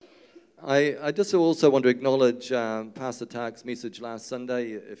I just also want to acknowledge Pastor Tark's message last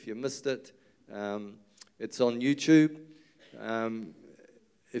Sunday. If you missed it, it's on YouTube.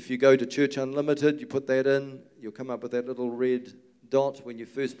 If you go to Church Unlimited, you put that in, you'll come up with that little red dot when you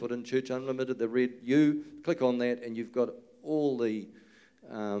first put in Church Unlimited, the red U. Click on that and you've got all the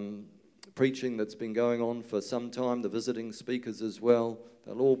preaching that's been going on for some time, the visiting speakers as well.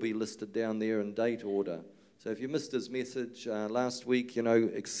 They'll all be listed down there in date order. So if you missed his message last week,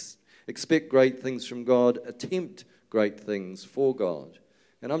 expect great things from God, attempt great things for God.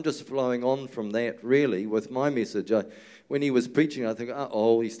 And I'm just flowing on from that, really, with my message. When he was preaching, I think,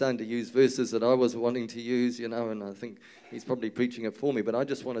 he's starting to use verses that I was wanting to use, and I think he's probably preaching it for me, but I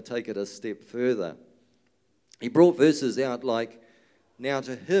just want to take it a step further. He brought verses out like, now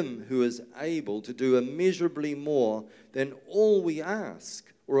to him who is able to do immeasurably more than all we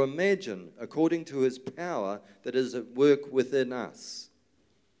ask or imagine, according to his power that is at work within us.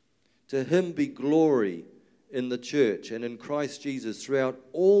 To him be glory in the church and in Christ Jesus throughout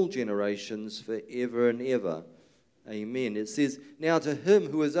all generations forever and ever. Amen. It says, now to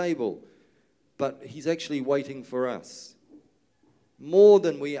him who is able, but he's actually waiting for us. More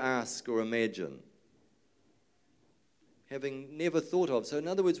than we ask or imagine. Having never thought of. So in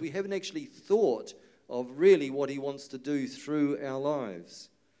other words, we haven't actually thought of really what he wants to do through our lives.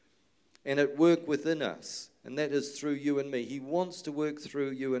 And at work within us. And that is through you and me. He wants to work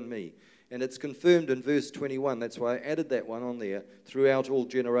through you and me. And it's confirmed in verse 21. That's why I added that one on there. Throughout all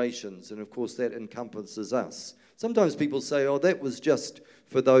generations. And of course that encompasses us. Sometimes people say, that was just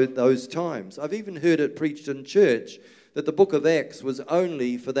for those times. I've even heard it preached in church that the book of Acts was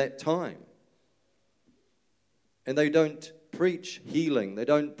only for that time. And they don't preach healing. They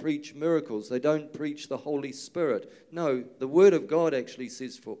don't preach miracles. They don't preach the Holy Spirit. No, the Word of God actually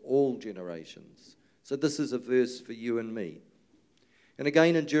says for all generations. So this is a verse for you and me. And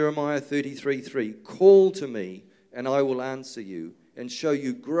again in Jeremiah 33:3, call to me and I will answer you and show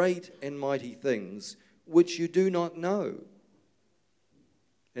you great and mighty things which you do not know.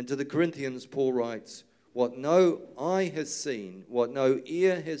 And to the Corinthians, Paul writes, what no eye has seen, what no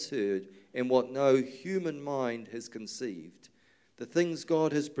ear has heard, and what no human mind has conceived, the things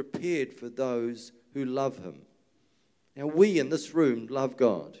God has prepared for those who love him. Now we in this room love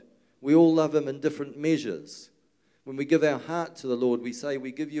God. We all love him in different measures. When we give our heart to the Lord, we say,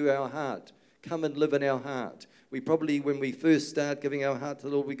 we give you our heart. Come and live in our heart. We probably, when we first start giving our heart to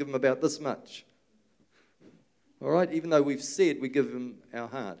the Lord, we give him about this much. All right? Even though we've said we give him our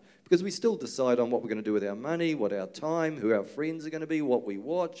heart. Because we still decide on what we're going to do with our money, what our time, who our friends are going to be, what we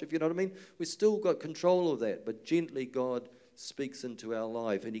watch, if you know what I mean. We've still got control of that. But gently God speaks into our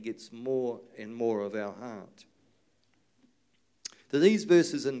life and he gets more and more of our heart. So these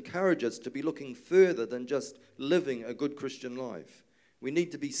verses encourage us to be looking further than just living a good Christian life. We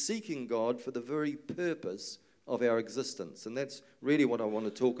need to be seeking God for the very purpose of our existence. And that's really what I want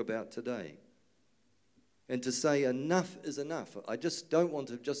to talk about today. And to say enough is enough. I just don't want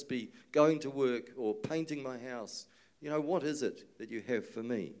to just be going to work or painting my house. What is it that you have for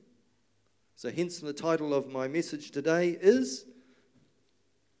me? So hence the title of my message today is,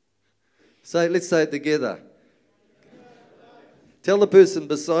 let's say it together. Tell the person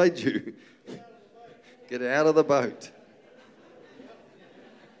beside you, get out of the boat.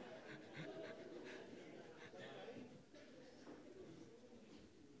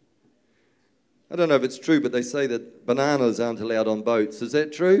 I don't know if it's true, but they say that bananas aren't allowed on boats. Is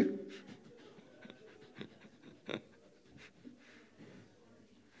that true?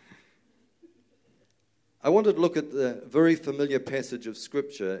 I wanted to look at the very familiar passage of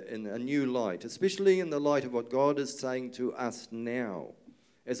Scripture in a new light, especially in the light of what God is saying to us now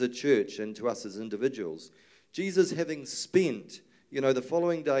as a church and to us as individuals. Jesus having spent, the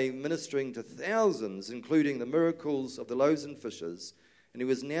following day ministering to thousands, including the miracles of the loaves and fishes, and he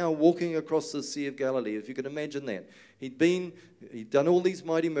was now walking across the Sea of Galilee, if you can imagine that. He'd done all these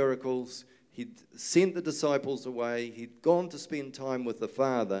mighty miracles. He'd sent the disciples away. He'd gone to spend time with the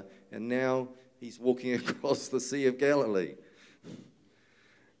Father. And now he's walking across the Sea of Galilee.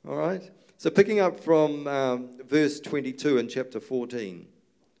 All right? So picking up from verse 22 in chapter 14.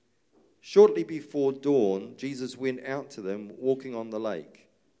 Shortly before dawn, Jesus went out to them walking on the lake.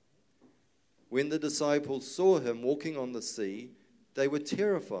 When the disciples saw him walking on the sea, they were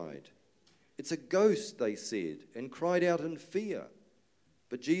terrified. It's a ghost, they said, and cried out in fear.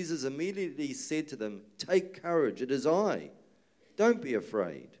 But Jesus immediately said to them, take courage, it is I. Don't be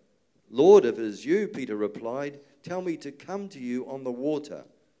afraid. Lord, if it is you, Peter replied, tell me to come to you on the water.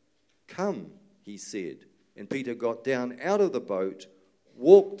 Come, he said. And Peter got down out of the boat,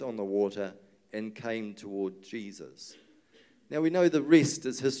 walked on the water, and came toward Jesus. Now we know the rest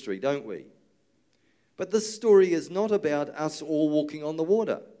is history, don't we? But this story is not about us all walking on the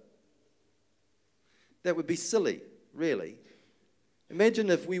water. That would be silly, really. Imagine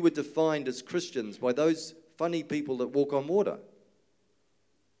if we were defined as Christians by those funny people that walk on water.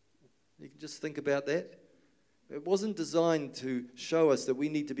 You can just think about that. It wasn't designed to show us that we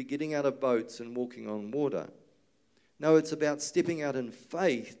need to be getting out of boats and walking on water. No, it's about stepping out in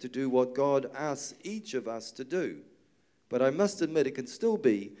faith to do what God asks each of us to do. But I must admit, it can still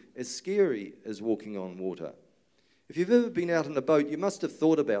be as scary as walking on water. If you've ever been out in a boat, you must have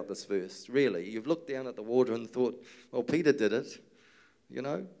thought about this verse, really. You've looked down at the water and thought, well, Peter did it,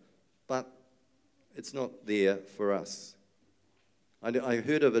 but it's not there for us. I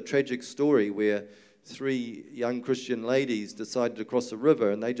heard of a tragic story where 3 young Christian ladies decided to cross a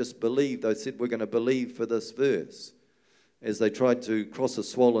river, and they just believed. They said, we're going to believe for this verse, as they tried to cross a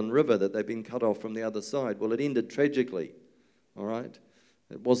swollen river that they'd been cut off from the other side. Well, it ended tragically, all right?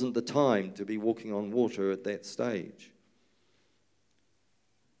 It wasn't the time to be walking on water at that stage.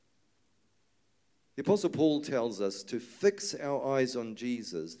 The Apostle Paul tells us to fix our eyes on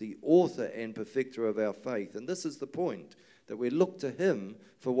Jesus, the author and perfecter of our faith. And this is the point, that we look to him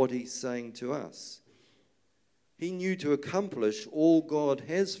for what he's saying to us. He knew to accomplish all God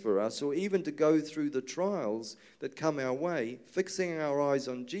has for us, or even to go through the trials that come our way. Fixing our eyes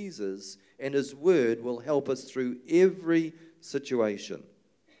on Jesus and his word will help us through every situation.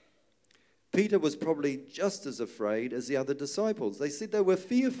 Peter was probably just as afraid as the other disciples. They said they were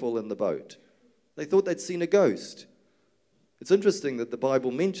fearful in the boat. They thought they'd seen a ghost. It's interesting that the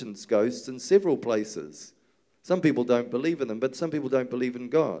Bible mentions ghosts in several places. Some people don't believe in them, but some people don't believe in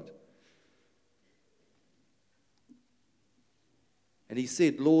God. And he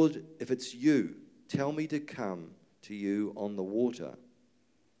said, Lord, if it's you, tell me to come to you on the water.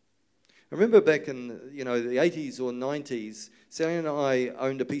 I remember back in the 80s or 90s, Sally and I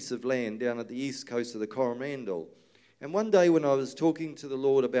owned a piece of land down at the east coast of the Coromandel. And one day when I was talking to the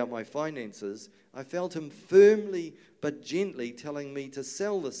Lord about my finances, I felt him firmly but gently telling me to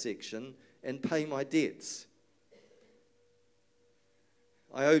sell the section and pay my debts.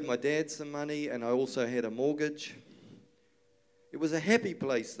 I owed my dad some money, and I also had a mortgage. It was a happy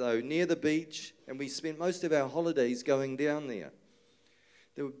place, though, near the beach, and we spent most of our holidays going down there.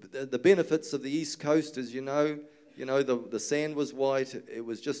 The benefits of the East Coast, as you know, the sand was white. It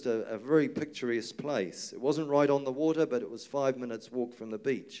was just a very picturesque place. It wasn't right on the water, but it was 5 minutes walk from the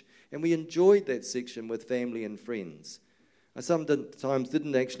beach. And we enjoyed that section with family and friends. I sometimes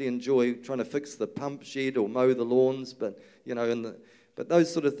didn't actually enjoy trying to fix the pump shed or mow the lawns, but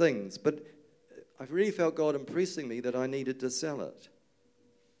those sort of things. But I really felt God impressing me that I needed to sell it.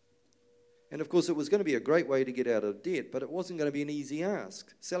 And of course, it was going to be a great way to get out of debt, but it wasn't going to be an easy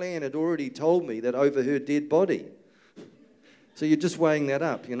ask. Sally Ann had already told me that over her dead body. So you're just weighing that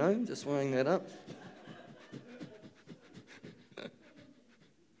up, just weighing that up.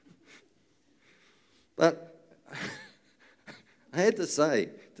 But I had to say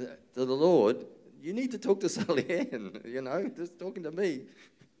to the Lord, you need to talk to Sally Ann, just talking to me.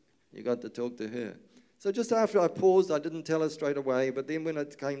 You got to talk to her. So just after I paused, I didn't tell her straight away, but then when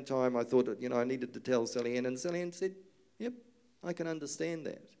it came time, I thought, I needed to tell Sally Ann, and Sally Ann said, yep, I can understand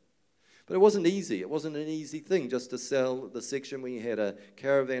that. But it wasn't easy. It wasn't an easy thing just to sell the section. We had a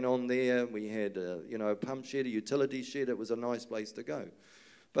caravan on there. We had, a pump shed, a utility shed. It was a nice place to go.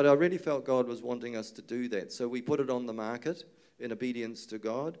 But I really felt God was wanting us to do that. So we put it on the market in obedience to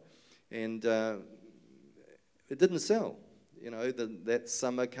God, and it didn't sell. That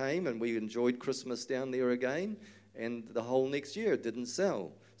summer came and we enjoyed Christmas down there again, and the whole next year it didn't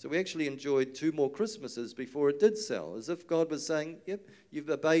sell. So we actually enjoyed 2 more Christmases before it did sell, as if God was saying, yep, you've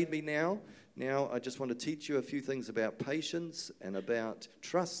obeyed me now. Now I just want to teach you a few things about patience and about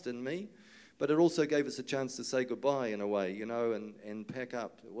trust in me. But it also gave us a chance to say goodbye in a way, and pack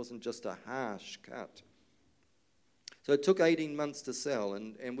up. It wasn't just a harsh cut. So it took 18 months to sell,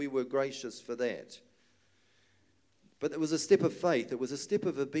 and we were gracious for that. But it was a step of faith. It was a step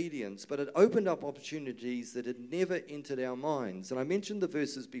of obedience. But it opened up opportunities that had never entered our minds. And I mentioned the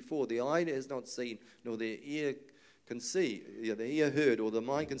verses before. The eye has not seen, nor the ear conceive, the ear heard, or the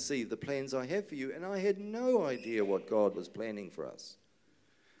mind conceived the plans I have for you. And I had no idea what God was planning for us.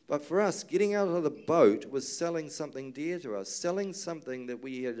 But for us, getting out of the boat was selling something dear to us, selling something that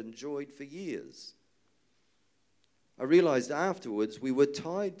we had enjoyed for years. I realized afterwards we were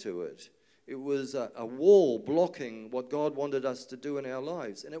tied to it. It was a wall blocking what God wanted us to do in our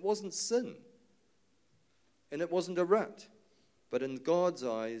lives. And it wasn't sin. And it wasn't a rut. But in God's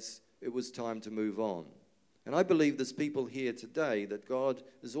eyes, it was time to move on. And I believe there's people here today that God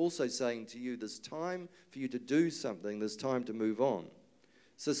is also saying to you, there's time for you to do something, there's time to move on.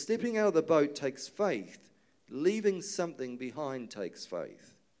 So stepping out of the boat takes faith. Leaving something behind takes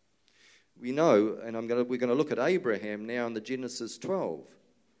faith. We know, and we're going to look at Abraham now in the Genesis 12.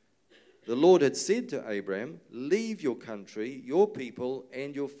 The Lord had said to Abraham, leave your country, your people,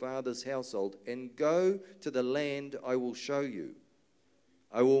 and your father's household, and go to the land I will show you.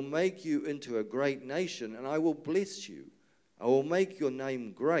 I will make you into a great nation, and I will bless you. I will make your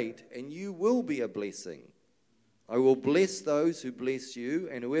name great, and you will be a blessing. I will bless those who bless you,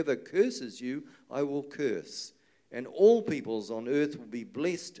 and whoever curses you, I will curse. And all peoples on earth will be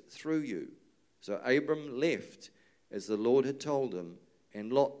blessed through you. So Abram left, as the Lord had told him,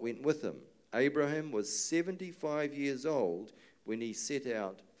 and Lot went with him. Abraham was 75 years old when he set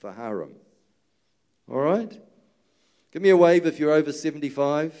out for Haran. All right? Give me a wave if you're over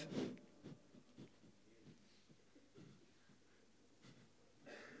 75.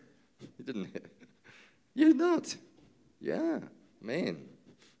 You didn't. You're not. Yeah, man.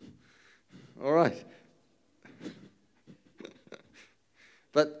 All right.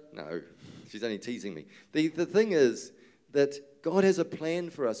 But no, she's only teasing me. The thing is that God has a plan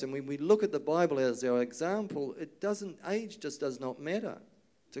for us, and when we look at the Bible as our example, age just does not matter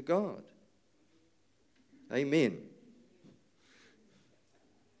to God. Amen.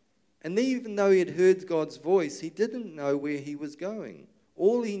 And even though he had heard God's voice, he didn't know where he was going.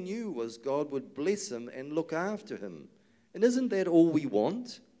 All he knew was God would bless him and look after him. And isn't that all we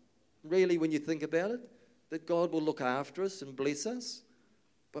want, really, when you think about it? That God will look after us and bless us?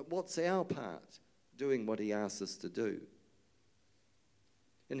 But what's our part? Doing what he asks us to do.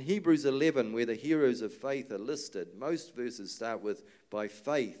 In Hebrews 11, where the heroes of faith are listed, most verses start with, by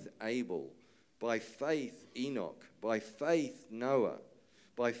faith Abel, by faith Enoch, by faith Noah,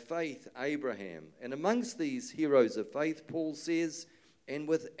 by faith Abraham. And amongst these heroes of faith, Paul says, and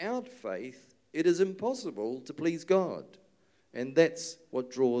without faith, it is impossible to please God. And that's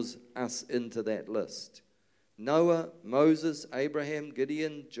what draws us into that list. Noah, Moses, Abraham,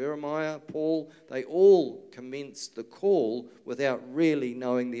 Gideon, Jeremiah, Paul, they all commenced the call without really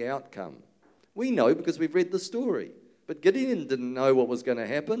knowing the outcome. We know because we've read the story. But Gideon didn't know what was going to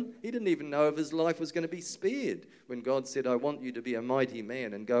happen. He didn't even know if his life was going to be spared when God said, I want you to be a mighty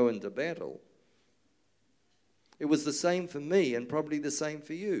man and go into battle. It was the same for me and probably the same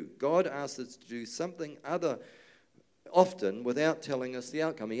for you. God asked us to do something often without telling us the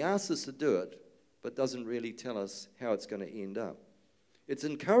outcome. He asks us to do it, but doesn't really tell us how it's going to end up. It's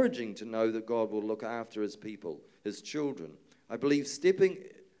encouraging to know that God will look after his people, his children. I believe stepping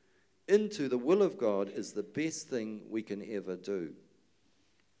into the will of God is the best thing we can ever do.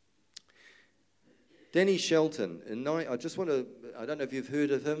 Danny Shelton, I don't know if you've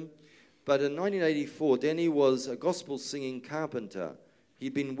heard of him, but in 1984, Danny was a gospel singing carpenter.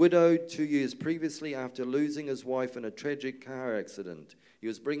 He'd been widowed 2 years previously after losing his wife in a tragic car accident. He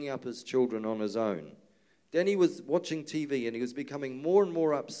was bringing up his children on his own. Danny was watching TV and he was becoming more and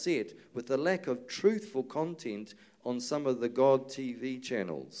more upset with the lack of truthful content on some of the God TV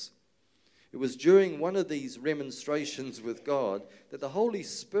channels. It was during one of these remonstrations with God that the Holy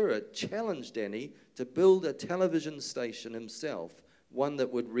Spirit challenged Danny to build a television station himself, one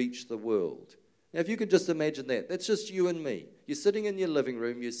that would reach the world. Now, if you could just imagine that, that's just you and me. You're sitting in your living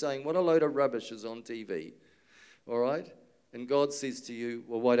room, you're saying, what a load of rubbish is on TV, all right? And God says to you,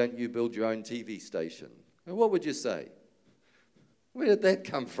 well, why don't you build your own TV station? And what would you say? Where did that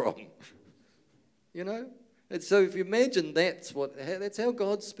come from? You know? And so if you imagine that's how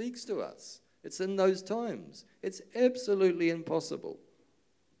God speaks to us. It's in those times. It's absolutely impossible.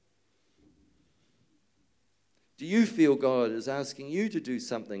 Do you feel God is asking you to do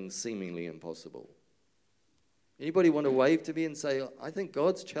something seemingly impossible? Anybody want to wave to me and say, I think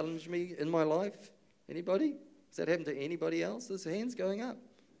God's challenged me in my life? Anybody? Has that happened to anybody else? There's hands going up.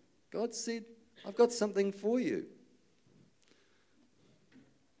 God said, I've got something for you.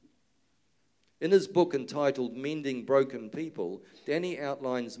 In his book entitled Mending Broken People, Danny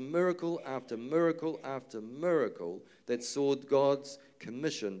outlines miracle after miracle after miracle that saw God's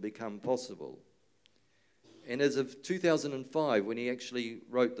commission become possible. And as of 2005, when he actually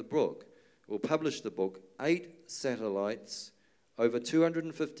wrote the book, or published the book, 8 satellites, over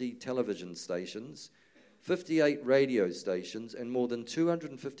 250 television stations, 58 radio stations, and more than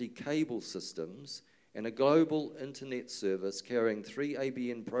 250 cable systems, and a global internet service carrying 3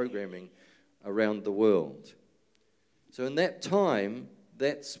 ABN programming around the world. So in that time,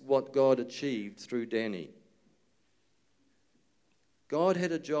 that's what God achieved through Danny. God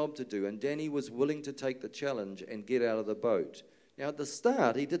had a job to do, and Danny was willing to take the challenge and get out of the boat. Now, at the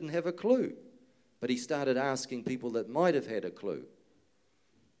start, he didn't have a clue. But he started asking people that might have had a clue.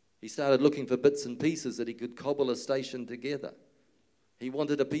 He started looking for bits and pieces that he could cobble a station together. He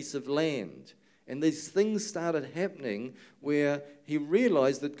wanted a piece of land. And these things started happening where he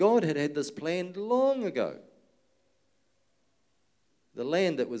realized that God had had this planned long ago. The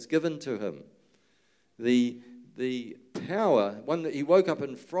land that was given to him. The power, he woke up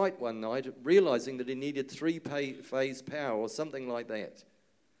in fright one night realizing that he needed three-phase power or something like that.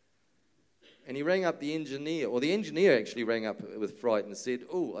 And he rang up the engineer, or the engineer actually rang up with fright and said,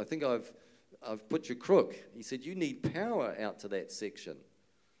 "Oh, I think I've put you crook." He said, "You need power out to that section,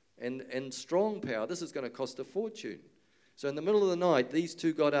 and strong power. This is going to cost a fortune." So in the middle of the night, these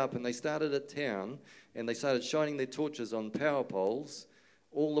two got up and they started at town, and they started shining their torches on power poles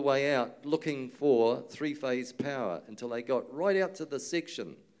all the way out, looking for three-phase power until they got right out to the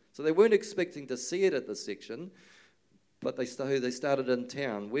section. So they weren't expecting to see it at the section, but they started in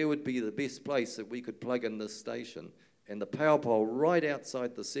town. Where would be the best place that we could plug in this station? And the power pole right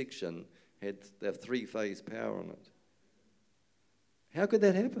outside the section had their three-phase power on it. How could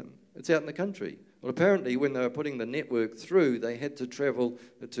that happen? It's out in the country. Well, apparently when they were putting the network through, they had to travel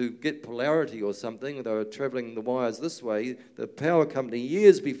to get polarity or something. They were traveling the wires this way. The power company,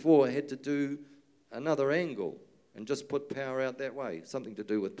 years before, had to do another angle and just put power out that way, something to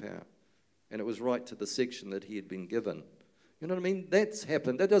do with power. And it was right to the section that he had been given. You know what I mean? That's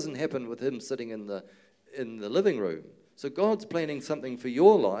happened. That doesn't happen with him sitting in the living room. So God's planning something for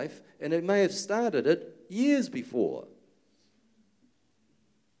your life, and it may have started it years before.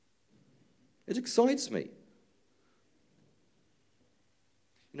 It excites me.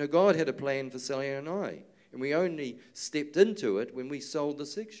 You know, God had a plan for Sally and I, and we only stepped into it when we sold the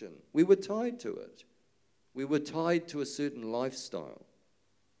section. We were tied to it. We were tied to a certain lifestyle.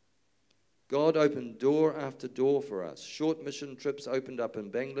 God opened door after door for us. Short mission trips opened up in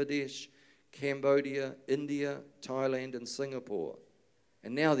Bangladesh, Cambodia, India, Thailand, and Singapore.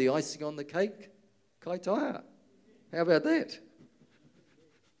 And now the icing on the cake, Kaitaia. How about that?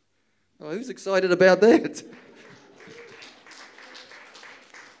 Oh, who's excited about that?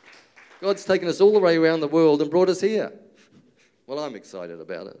 God's taken us all the way around the world and brought us here. Well, I'm excited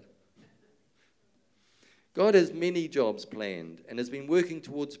about it. God has many jobs planned and has been working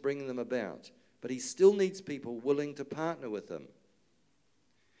towards bringing them about, but he still needs people willing to partner with him.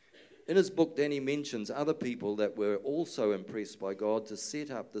 In his book, Danny mentions other people that were also impressed by God to set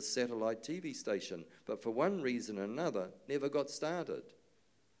up the satellite TV station, but for one reason or another, never got started.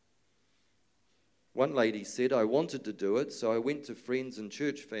 One lady said, "I wanted to do it, so I went to friends and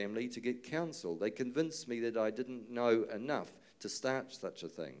church family to get counsel. They convinced me that I didn't know enough to start such a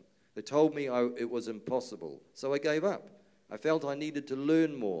thing. They told me it was impossible, so I gave up. I felt I needed to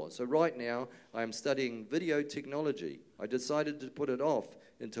learn more, so right now I am studying video technology. I decided to put it off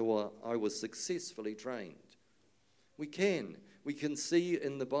until I was successfully trained." We can see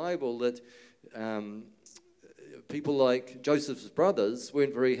in the Bible that people like Joseph's brothers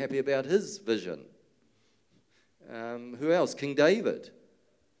weren't very happy about his vision. Who else? King David.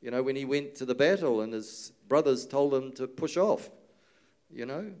 You know, when he went to the battle and his brothers told him to push off. You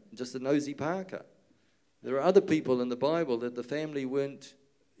know, just a nosy Parker. There are other people in the Bible that the family weren't,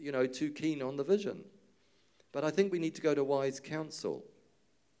 too keen on the vision. But I think we need to go to wise counsel.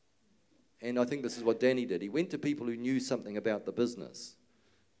 And I think this is what Danny did. He went to people who knew something about the business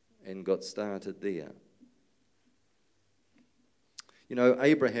and got started there. You know,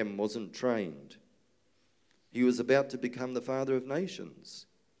 Abraham wasn't trained. He was about to become the father of nations.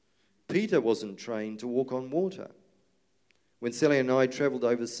 Peter wasn't trained to walk on water. When Sally and I travelled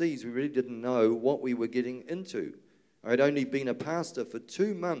overseas, we really didn't know what we were getting into. I had only been a pastor for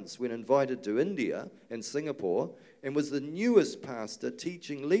 2 months when invited to India and Singapore, and was the newest pastor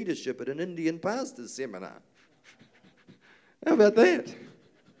teaching leadership at an Indian pastor's seminar. How about that?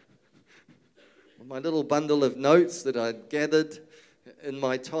 My little bundle of notes that I'd gathered in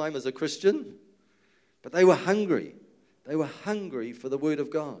my time as a Christian. But they were hungry. They were hungry for the Word of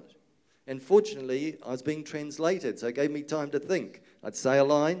God. And fortunately, I was being translated, so it gave me time to think. I'd say a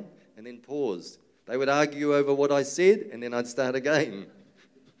line and then pause. They would argue over what I said, and then I'd start again.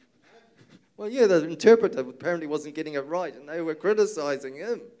 Well, yeah, the interpreter apparently wasn't getting it right, and they were criticizing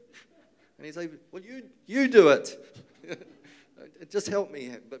him. And he'd say, "Well, you do it." It just helped me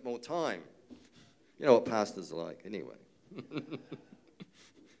have a bit more time. You know what pastors are like, anyway.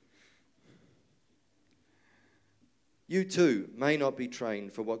 You too may not be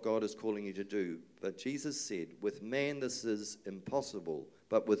trained for what God is calling you to do, but Jesus said, "With man this is impossible,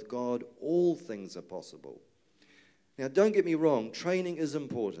 but with God all things are possible." Now, don't get me wrong, training is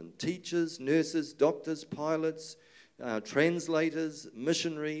important. Teachers, nurses, doctors, pilots, translators,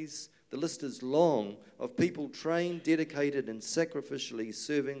 missionaries, The list is long of people trained, dedicated, and sacrificially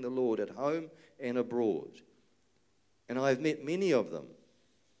serving the Lord at home and abroad. And I have met many of them.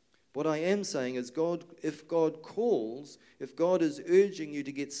 What I am saying is, if God calls, if God is urging you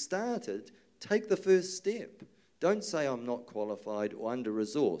to get started, take the first step. Don't say I'm not qualified or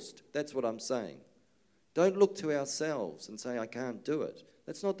under-resourced. That's what I'm saying. Don't look to ourselves and say I can't do it.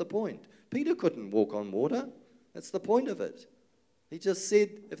 That's not the point. Peter couldn't walk on water. That's the point of it. He just said,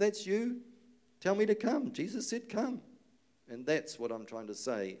 if that's you, tell me to come. Jesus said, come. And that's what I'm trying to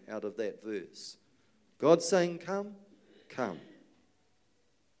say out of that verse. God's saying, come, come.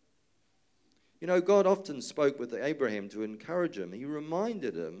 You know, God often spoke with Abraham to encourage him. He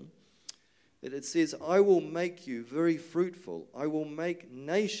reminded him that it says, I will make you very fruitful. I will make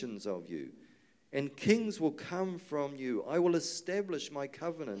nations of you, and kings will come from you. I will establish my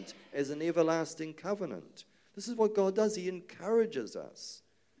covenant as an everlasting covenant. This is what God does. He encourages us.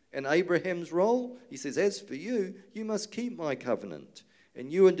 And Abraham's role, he says, as for you, you must keep my covenant,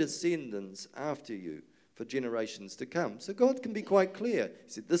 and you and descendants after you for generations to come. So God can be quite clear.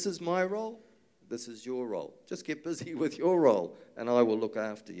 He said, this is my role, this is your role. Just get busy with your role, and I will look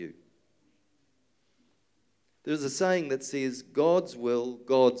after you. There's a saying that says, God's will,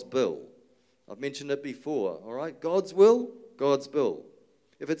 God's bill. I've mentioned it before, all right? God's will, God's bill.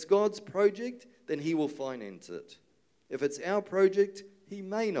 If it's God's project, then he will finance it. If it's our project, he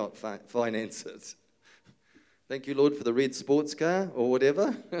may not finance it. Thank you, Lord, for the red sports car or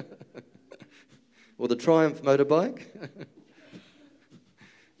whatever. Or the Triumph motorbike.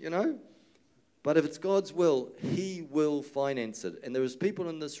 You know? But if it's God's will, he will finance it. And there is people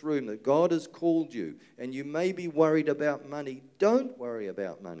in this room that God has called you, and you may be worried about money. Don't worry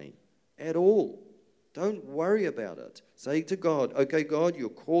about money at all. Don't worry about it. Say to God, okay, God, you're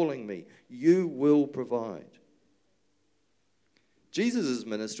calling me. You will provide. Jesus'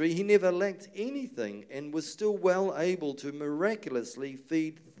 ministry, he never lacked anything and was still well able to miraculously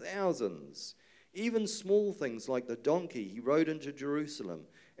feed thousands. Even small things like the donkey he rode into Jerusalem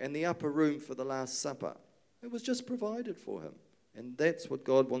and the upper room for the Last Supper. It was just provided for him. And that's what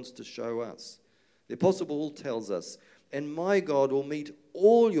God wants to show us. The Apostle Paul tells us, and my God will meet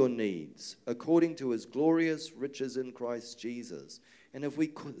all your needs according to his glorious riches in Christ Jesus. And if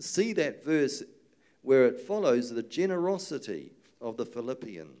we see that verse where it follows the generosity of the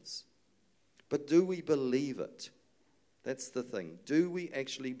Philippians. But do we believe it? That's the thing. Do we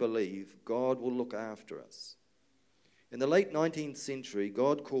actually believe God will look after us? In the late 19th century,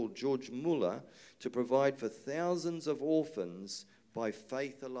 God called George Muller to provide for thousands of orphans by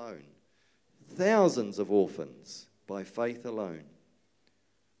faith alone. Thousands of orphans by faith alone.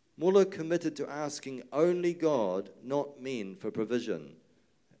 Muller committed to asking only God, not men, for provision.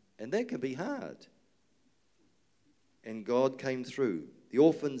 And that can be hard. And God came through. The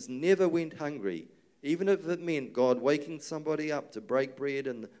orphans never went hungry, even if it meant God waking somebody up to bake bread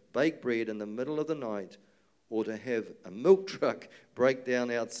in the middle of the night, or to have a milk truck break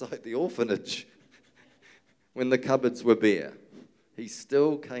down outside the orphanage when the cupboards were bare. He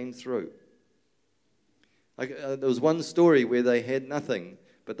still came through. There was one story where they had nothing,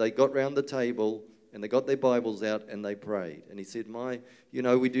 but they got round the table and they got their Bibles out and they prayed. And he said,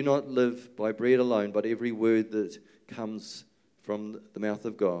 we do not live by bread alone, but every word that comes from the mouth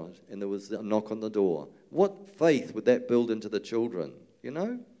of God. And there was a knock on the door. What faith would that build into the children,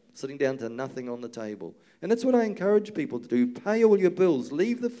 sitting down to nothing on the table? And that's what I encourage people to do. Pay all your bills.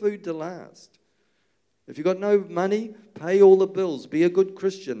 Leave the food to last. If you've got no money, pay all the bills. Be a good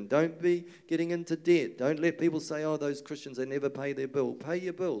Christian. Don't be getting into debt. Don't let people say, oh, those Christians, they never pay their bill. Pay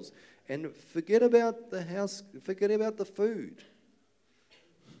your bills. And forget about the house. Forget about the food.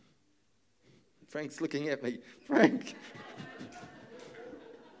 Frank's looking at me. Frank.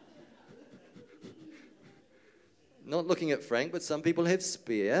 Not looking at Frank, but some people have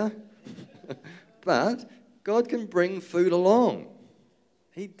spare. But God can bring food along.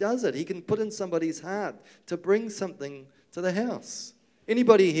 He does it. He can put in somebody's heart to bring something to the house.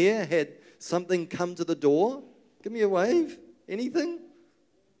 Anybody here had something come to the door? Give me a wave. Anything?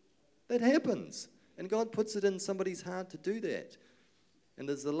 That happens. And God puts it in somebody's heart to do that. And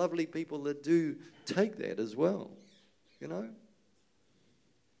there's the lovely people that do take that as well.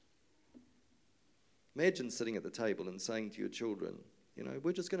 Imagine sitting at the table and saying to your children,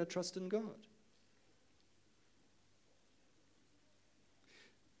 we're just going to trust in God.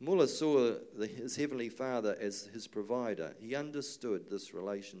 Muller saw his Heavenly Father as his provider. He understood this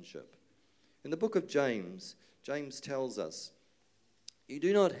relationship. In the book of James, James tells us, you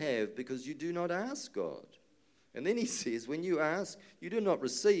do not have because you do not ask God. And then he says, when you ask, you do not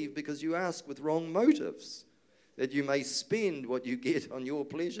receive because you ask with wrong motives, that you may spend what you get on your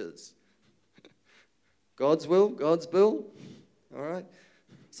pleasures. God's will, God's bill. All right?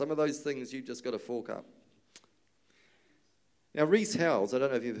 Some of those things you've just got to fork up. Now, Rees Howells, I don't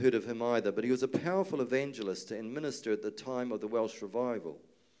know if you've heard of him either, but he was a powerful evangelist and minister at the time of the Welsh revival.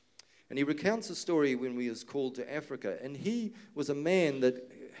 And he recounts a story when he was called to Africa. And he was a man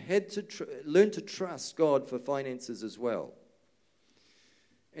that had to learn to trust God for finances as well.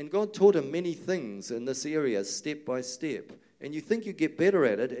 And God taught him many things in this area, step by step. And you think you get better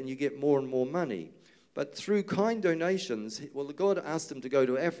at it and you get more and more money. But through kind donations, well, God asked him to go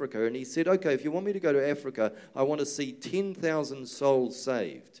to Africa. And he said, okay, if you want me to go to Africa, I want to see 10,000 souls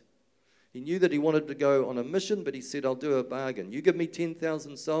saved. He knew that he wanted to go on a mission, but he said, I'll do a bargain. You give me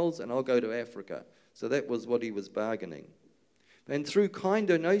 10,000 souls and I'll go to Africa. So that was what he was bargaining. And through kind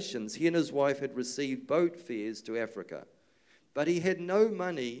donations, he and his wife had received boat fares to Africa. But he had no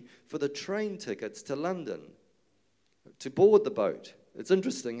money for the train tickets to London to board the boat. It's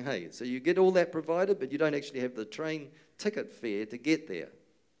interesting, hey? So you get all that provided, but you don't actually have the train ticket fare to get there.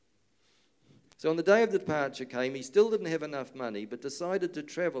 So on the day of the departure came, he still didn't have enough money, but decided to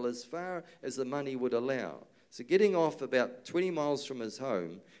travel as far as the money would allow. So getting off about 20 miles from his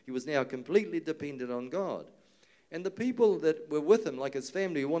home, he was now completely dependent on God. And the people that were with him, like his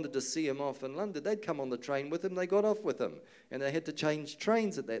family who wanted to see him off in London, they'd come on the train with him, they got off with him. And they had to change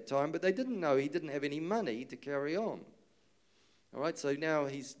trains at that time, but they didn't know he didn't have any money to carry on. All right, so now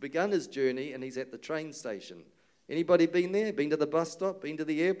he's begun his journey and he's at the train station. Anybody been there? Been to the bus stop? Been to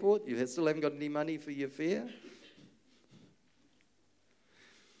the airport? You still haven't got any money for your fare?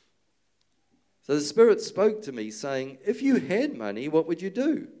 So the Spirit spoke to me saying, if you had money, what would you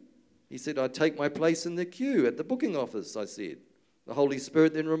do? He said, I'd take my place in the queue at the booking office, I said. The Holy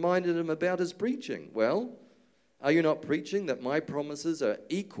Spirit then reminded him about his preaching. Well, are you not preaching that my promises are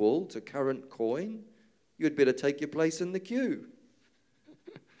equal to current coin? You'd better take your place in the queue.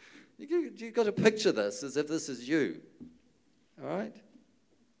 You've got to picture this as if this is you. All right?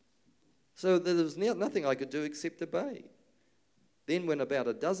 So there was nothing I could do except obey. Then when about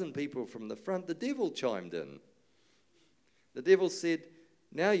a dozen people from the front, the devil chimed in. The devil said,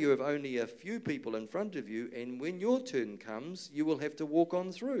 now you have only a few people in front of you, and when your turn comes, you will have to walk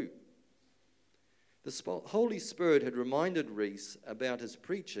on through. The Holy Spirit had reminded Rees about his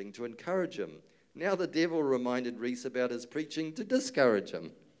preaching to encourage him. Now the devil reminded Rees about his preaching to discourage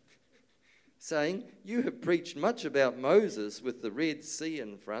him, saying, you have preached much about Moses with the Red Sea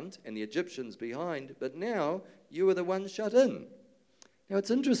in front and the Egyptians behind, but now you are the one shut in. Now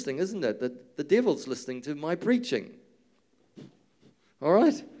it's interesting, isn't it, that the devil's listening to my preaching. All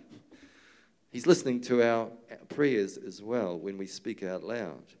right? He's listening to our prayers as well when we speak out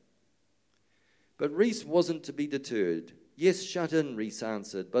loud. But Rees wasn't to be deterred. Yes, shut in, Rees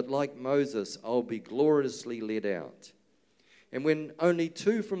answered, but like Moses, I'll be gloriously led out. And when only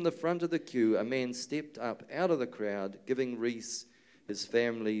two from the front of the queue, a man stepped up out of the crowd, giving Rees his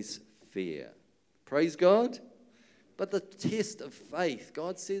family's fare. Praise God. But the test of faith,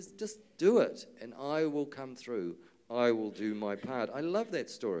 God says, just do it, and I will come through. I will do my part. I love that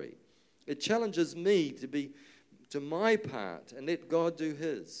story. It challenges me to my part and let God do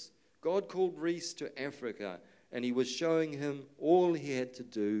his. God called Rees to Africa, and he was showing him all he had to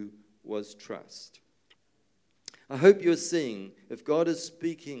do was trust. I hope you're seeing, if God is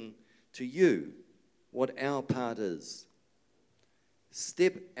speaking to you, what our part is.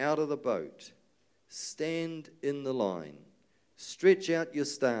 Step out of the boat. Stand in the line. Stretch out your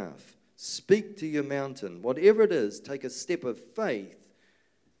staff. Speak to your mountain. Whatever it is, take a step of faith.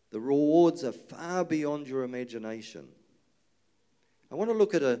 The rewards are far beyond your imagination. I want to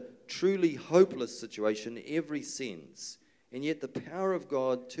look at a truly hopeless situation in every sense, and yet the power of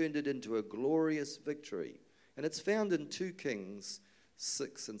God turned it into a glorious victory. And it's found in 2 Kings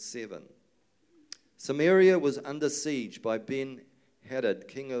 6 and 7. Samaria was under siege by Ben-Hadad,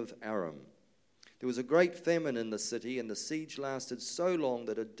 king of Aram. There was a great famine in the city, and the siege lasted so long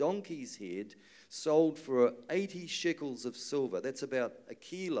that a donkey's head sold for 80 shekels of silver. That's about a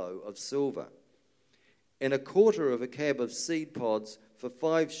kilo of silver. And a quarter of a cab of seed pods for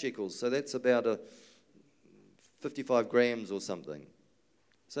 5 shekels. So that's about 55 grams or something.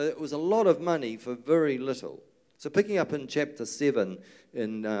 So it was a lot of money for very little. So picking up in chapter 7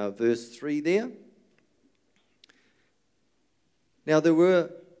 in verse 3 there. Now there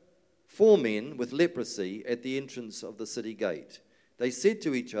were 4 men with leprosy at the entrance of the city gate. They said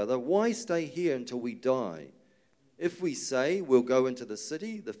to each other, why stay here until we die? If we say we'll go into the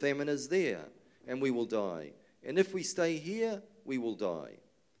city, the famine is there, and we will die. And if we stay here, we will die.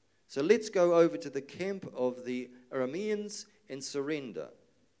 So let's go over to the camp of the Arameans and surrender.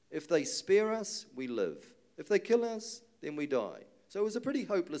 If they spare us, we live. If they kill us, then we die. So it was a pretty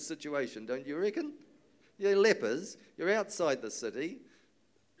hopeless situation, don't you reckon? You're lepers. You're outside the city.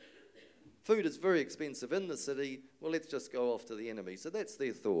 Food is very expensive in the city. Well, let's just go off to the enemy. So that's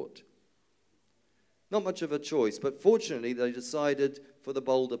their thought. Not much of a choice, but fortunately they decided for the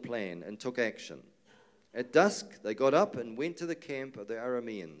bolder plan and took action. At dusk, they got up and went to the camp of the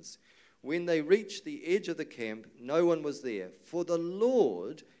Arameans. When they reached the edge of the camp, no one was there, for the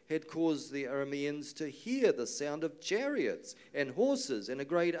Lord had caused the Arameans to hear the sound of chariots and horses and a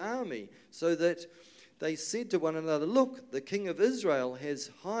great army, so that they said to one another, "Look, the king of Israel has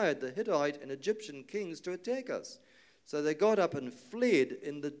hired the Hittite and Egyptian kings to attack us." So they got up and fled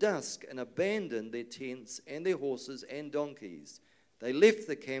in the dusk and abandoned their tents and their horses and donkeys. They left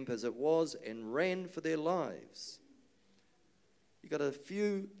the camp as it was and ran for their lives. You got a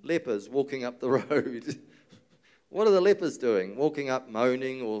few lepers walking up the road. What are the lepers doing? Walking up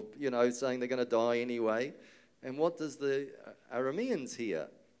moaning or, saying they're going to die anyway. And what does the Arameans hear?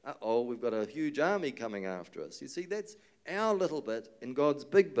 Uh-oh, we've got a huge army coming after us. You see, that's our little bit in God's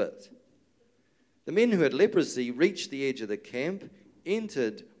big bit. The men who had leprosy reached the edge of the camp,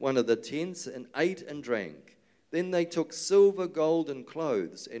 entered one of the tents, and ate and drank. Then they took silver, gold, and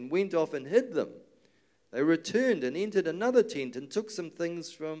clothes and went off and hid them. They returned and entered another tent and took some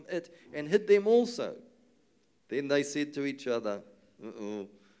things from it and hid them also. Then they said to each other,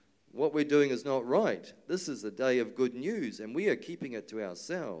 "What we're doing is not right. This is the day of good news, and we are keeping it to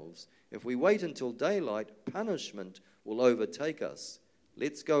ourselves. If we wait until daylight, punishment will overtake us.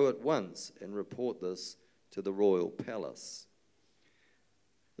 Let's go at once and report this to the royal palace."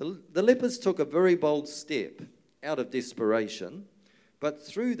 The lepers took a very bold step out of desperation, but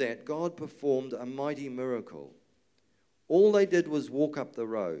through that, God performed a mighty miracle. All they did was walk up the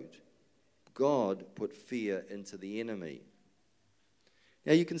road. God put fear into the enemy.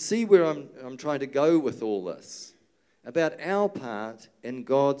 Now you can see where I'm trying to go with all this, about our part and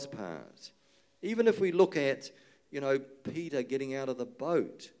God's part. Even if we look at, Peter getting out of the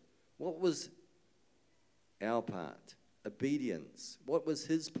boat, what was our part? Obedience. What was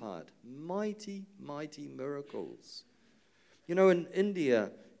his part? Mighty, mighty miracles. In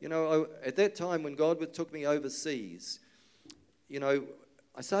India, at that time when God took me overseas,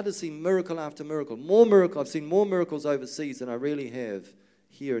 I started to see miracle after miracle. I've seen more miracles overseas than I really have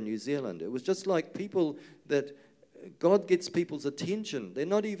here in New Zealand. It was just like people that God gets people's attention. They're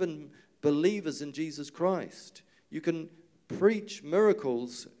not even believers in Jesus Christ. You can preach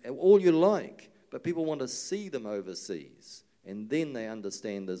miracles all you like, but people want to see them overseas, and then they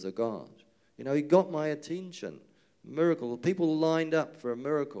understand there's a God. He got my attention. Miracle. People lined up for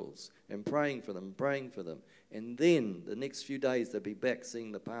miracles and praying for them. And then the next few days they'd be back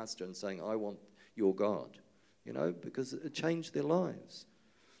seeing the pastor and saying, "I want your God," because it changed their lives.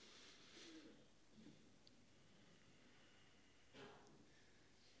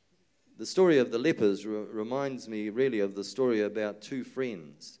 The story of the lepers reminds me really of the story about two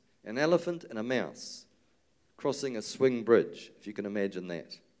friends, an elephant and a mouse, crossing a swing bridge, if you can imagine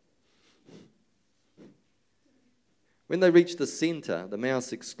that. When they reach the center, the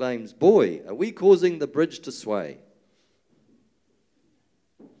mouse exclaims, "Boy, are we causing the bridge to sway?"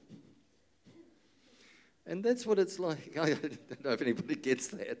 And that's what it's like. I don't know if anybody gets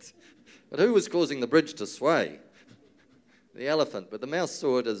that. But who was causing the bridge to sway? The elephant. But the mouse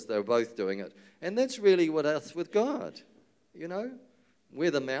saw it as they were both doing it. And that's really what us with God.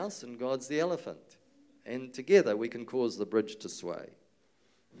 We're the mouse and God's the elephant. And together we can cause the bridge to sway.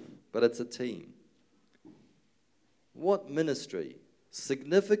 But it's a team. What ministry,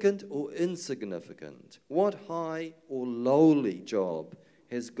 significant or insignificant, what high or lowly job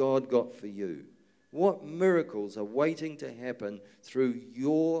has God got for you? What miracles are waiting to happen through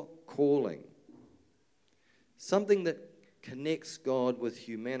your calling? Something that connects God with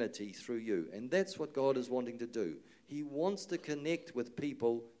humanity through you. And that's what God is wanting to do. He wants to connect with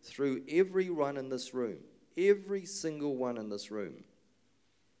people through everyone in this room. Every single one in this room.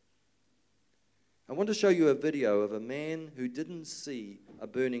 I want to show you a video of a man who didn't see a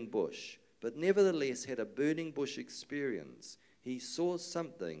burning bush, but nevertheless had a burning bush experience. He saw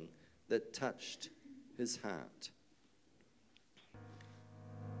something that touched his heart.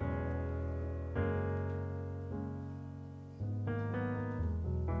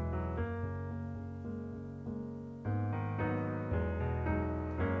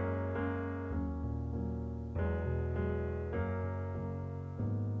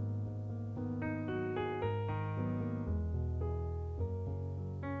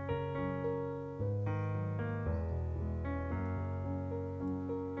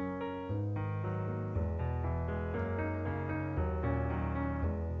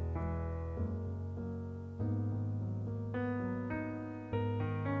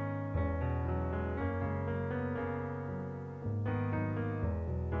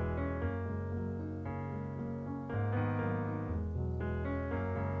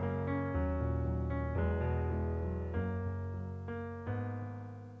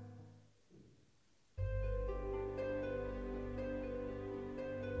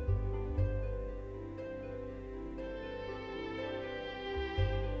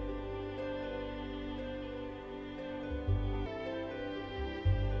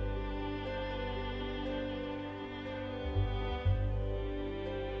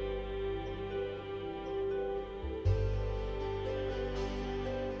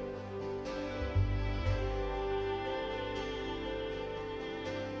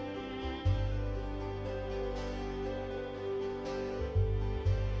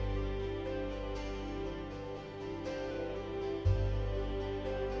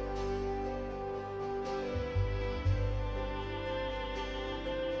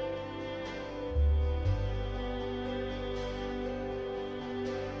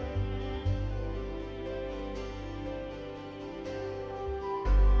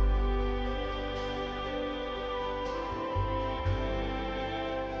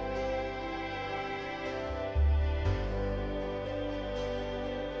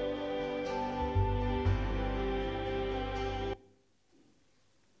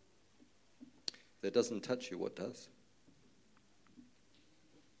 that doesn't touch you, what does?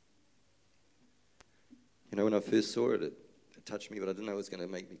 You know, when I first saw it, it touched me, but I didn't know it was going to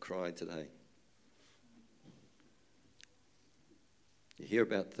make me cry today. You hear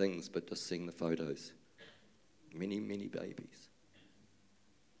about things, but just seeing the photos. Many, many babies.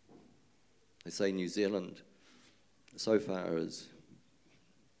 They say New Zealand so far has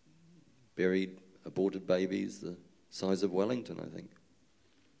buried aborted babies the size of Wellington, I think.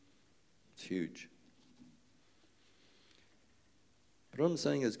 It's huge. But what I'm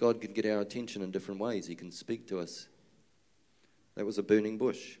saying is God can get our attention in different ways. He can speak to us. That was a burning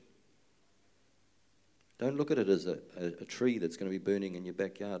bush. Don't look at it as a tree that's going to be burning in your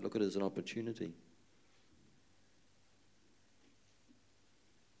backyard. Look at it as an opportunity.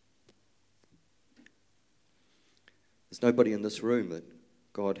 There's nobody in this room that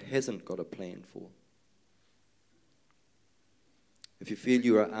God hasn't got a plan for. If you feel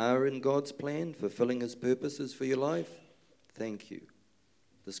you are in God's plan, fulfilling His purposes for your life, thank you.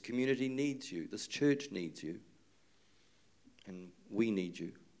 This community needs you. This church needs you. And we need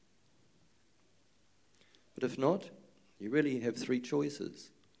you. But if not, you really have three choices.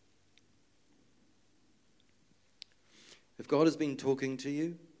 If God has been talking to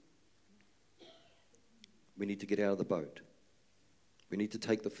you, we need to get out of the boat. We need to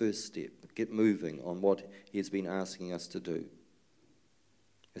take the first step, get moving on what He has been asking us to do.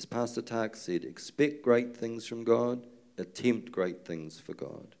 As Pastor Tak said, expect great things from God, attempt great things for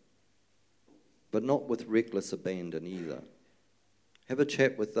God. But not with reckless abandon either. Have a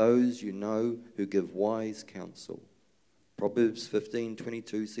chat with those you know who give wise counsel. Proverbs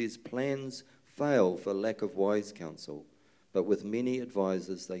 15:22 says, plans fail for lack of wise counsel, but with many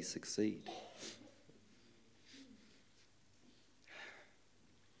advisors they succeed.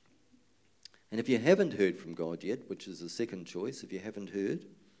 And if you haven't heard from God yet, which is the second choice, if you haven't heard,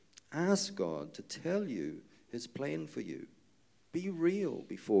 ask God to tell you His plan for you. Be real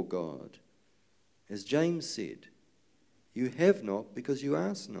before God. As James said, you have not because you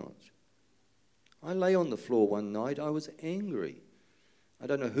ask not. I lay on the floor one night, I was angry. I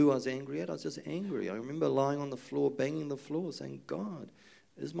don't know who I was angry at, I was just angry. I remember lying on the floor, banging the floor, saying, God,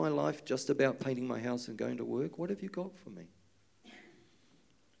 is my life just about painting my house and going to work? What have you got for me?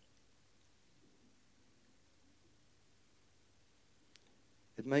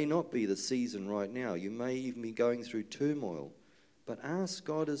 It may not be the season right now. You may even be going through turmoil. But ask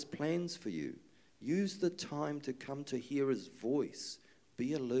God His plans for you. Use the time to come to hear His voice.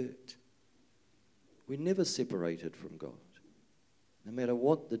 Be alert. We're never separated from God, no matter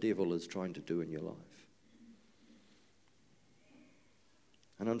what the devil is trying to do in your life.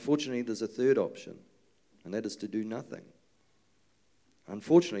 And unfortunately, there's a third option, and that is to do nothing.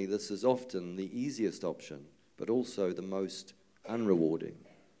 Unfortunately, this is often the easiest option, but also the most unrewarding.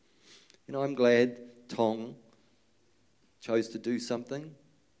 You know, I'm glad Tong chose to do something.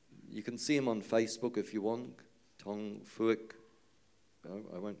 You can see him on Facebook if you want. Tong Fuik.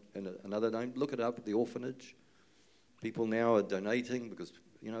 I won't, and another name. Look it up at the orphanage. People now are donating because,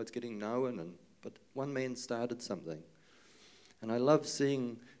 you know, it's getting known. But one man started something. And I love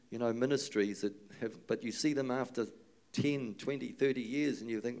seeing, you know, ministries that have, but you see them after 10, 20, 30 years and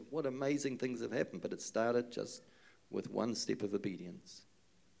you think, what amazing things have happened. But it started just with one step of obedience.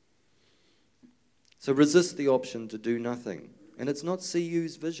 So resist the option to do nothing. And it's not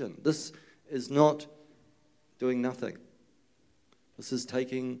CU's vision. This is not doing nothing. This is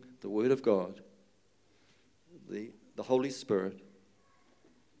taking the Word of God, the Holy Spirit,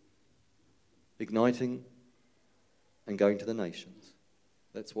 igniting and going to the nations.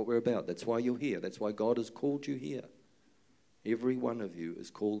 That's what we're about. That's why you're here. That's why God has called you here. Every one of you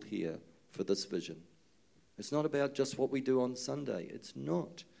is called here for this vision. It's not about just what we do on Sunday. It's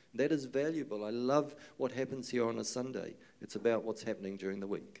not. That is valuable. I love what happens here on a Sunday. It's about what's happening during the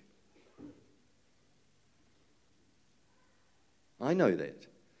week. I know that.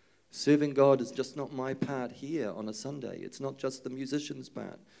 Serving God is just not my part here on a Sunday. It's not just the musician's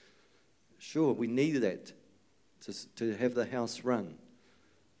part. Sure, we need that to have the house run.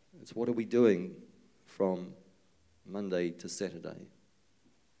 It's what are we doing from Monday to Saturday?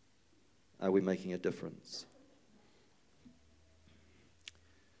 Are we making a difference?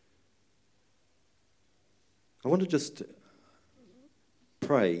 I want to just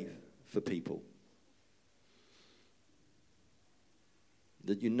pray for people.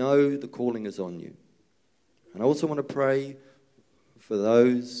 That you know the calling is on you. And I also want to pray for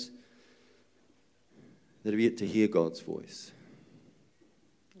those that have yet to hear God's voice.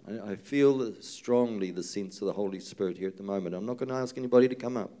 I feel strongly the sense of the Holy Spirit here at the moment. I'm not going to ask anybody to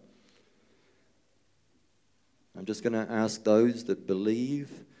come up. I'm just going to ask those that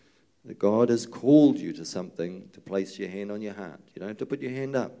believe that God has called you to something, to place your hand on your heart. You don't have to put your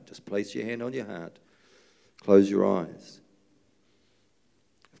hand up. Just place your hand on your heart. Close your eyes.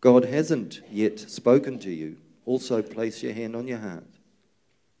 If God hasn't yet spoken to you, also place your hand on your heart.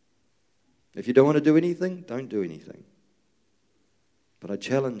 If you don't want to do anything, don't do anything. But I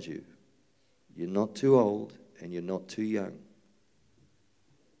challenge you, you're not too old and you're not too young.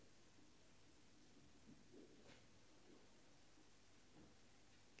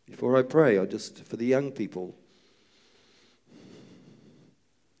 Before I pray, for the young people,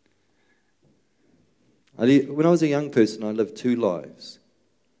 when I was a young person, I lived two lives.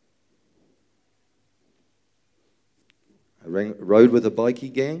 I rode with a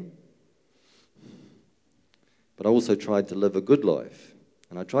bikie gang, but I also tried to live a good life,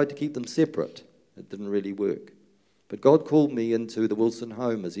 and I tried to keep them separate. It didn't really work. But God called me into the Wilson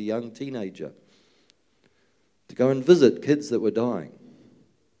home as a young teenager to go and visit kids that were dying.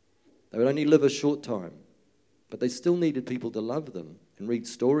 They would only live a short time, but they still needed people to love them and read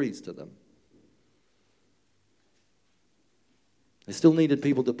stories to them. They still needed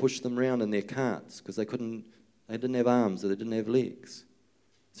people to push them around in their carts because they didn't have arms, or they didn't have legs.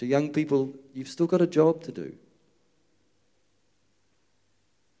 So young people, you've still got a job to do.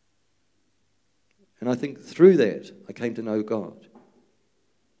 And I think through that, I came to know God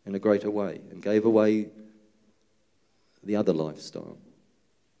in a greater way and gave away the other lifestyle.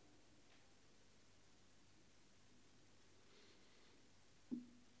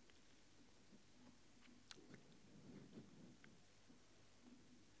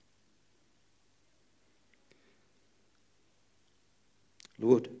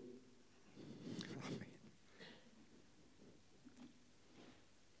 Lord,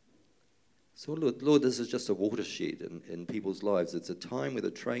 so Lord, this is just a watershed in people's lives. It's a time where the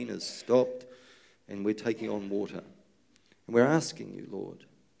train has stopped and we're taking on water. And we're asking you, Lord,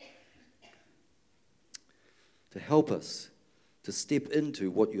 to help us to step into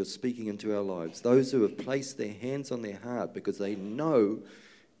what you're speaking into our lives. Those who have placed their hands on their heart because they know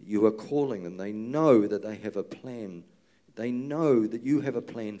you are calling them. They know that they have a plan. They know that you have a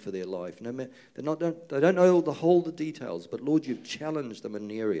plan for their life. They don't know all the details, but Lord, you've challenged them in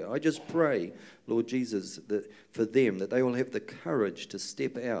an area. I just pray, Lord Jesus, that for them, that they will have the courage to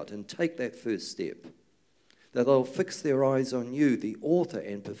step out and take that first step. That they'll fix their eyes on you, the author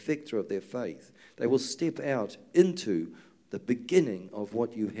and perfecter of their faith. They will step out into the beginning of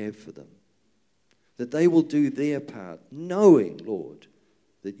what you have for them. That they will do their part, knowing, Lord,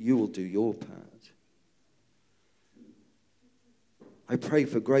 that you will do your part. I pray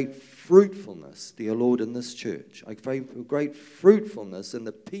for great fruitfulness, dear Lord, in this church. I pray for great fruitfulness in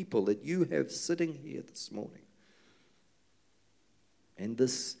the people that you have sitting here this morning. And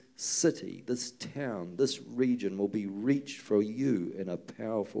this city, this town, this region will be reached for you in a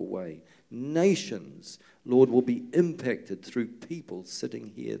powerful way. Nations, Lord, will be impacted through people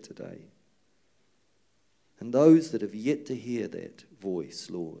sitting here today. And those that have yet to hear that voice,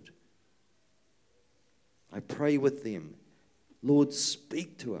 Lord, I pray with them. Lord,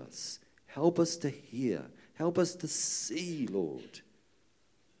 speak to us. Help us to hear. Help us to see, Lord.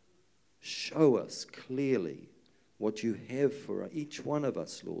 Show us clearly what you have for each one of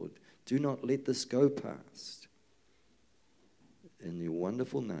us, Lord. Do not let this go past. In your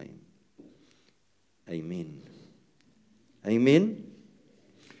wonderful name, amen. Amen.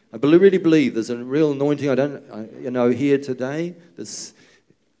 I really believe there's a real anointing. Here today. Let's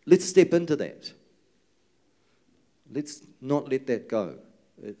step into that. Let's not let that go.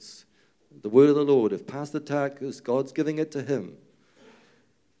 It's the word of the Lord. If Pastor Tak is God's giving it to him,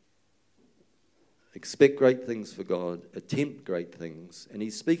 expect great things for God. Attempt great things. And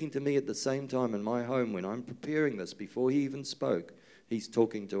he's speaking to me at the same time in my home when I'm preparing this. Before he even spoke, he's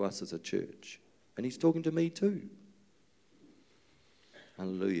talking to us as a church. And he's talking to me too.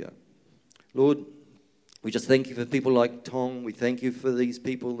 Hallelujah. Lord, we just thank you for people like Tong. We thank you for these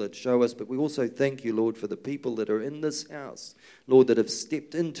people that show us, but we also thank you, Lord, for the people that are in this house, Lord, that have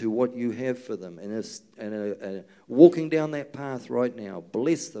stepped into what you have for them and are walking down that path right now.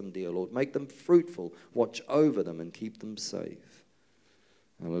 Bless them, dear Lord. Make them fruitful. Watch over them and keep them safe.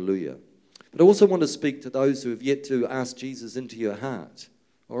 Hallelujah. But I also want to speak to those who have yet to ask Jesus into your heart.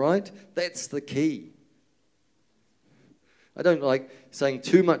 All right? That's the key. I don't like saying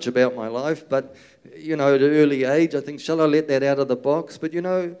too much about my life, but, at an early age, I think, shall I let that out of the box? But,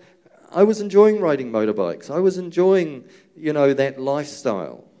 I was enjoying riding motorbikes. I was enjoying, that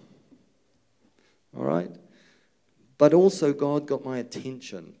lifestyle. All right? But also God got my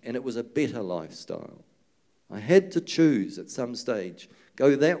attention, and it was a better lifestyle. I had to choose at some stage,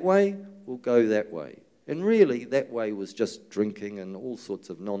 go that way or go that way. And really, that way was just drinking and all sorts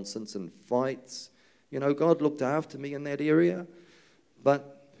of nonsense and fights. You know, God looked after me in that area,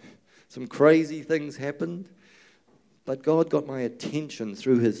 but some crazy things happened. But God got my attention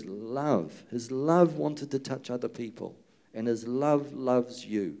through His love. His love wanted to touch other people, and His love loves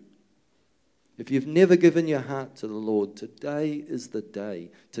you. If you've never given your heart to the Lord, today is the day.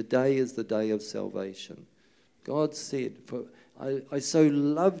 Today is the day of salvation. God said, "For I so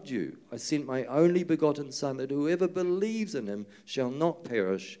loved you, I sent my only begotten Son, that whoever believes in Him shall not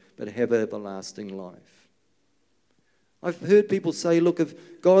perish, but have everlasting life." I've heard people say, look,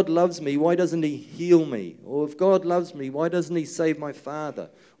 if God loves me, why doesn't He heal me? Or if God loves me, why doesn't He save my father?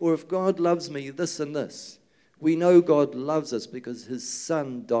 Or if God loves me, this and this. We know God loves us because His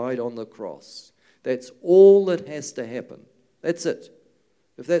Son died on the cross. That's all that has to happen. That's it.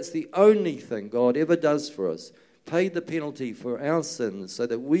 If that's the only thing God ever does for us, paid the penalty for our sins so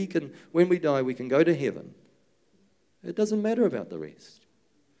that we can, when we die, we can go to heaven. It doesn't matter about the rest.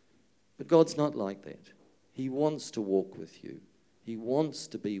 But God's not like that. He wants to walk with you. He wants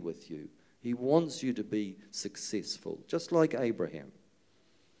to be with you. He wants you to be successful, just like Abraham.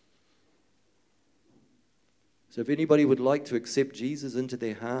 So if anybody would like to accept Jesus into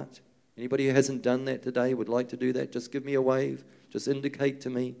their heart, anybody who hasn't done that today would like to do that, just give me a wave. Just indicate to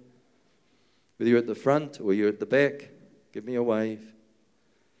me. Whether you're at the front or you're at the back, give me a wave.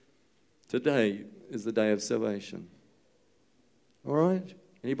 Today is the day of salvation. All right?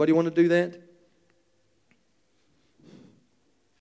 Anybody want to do that?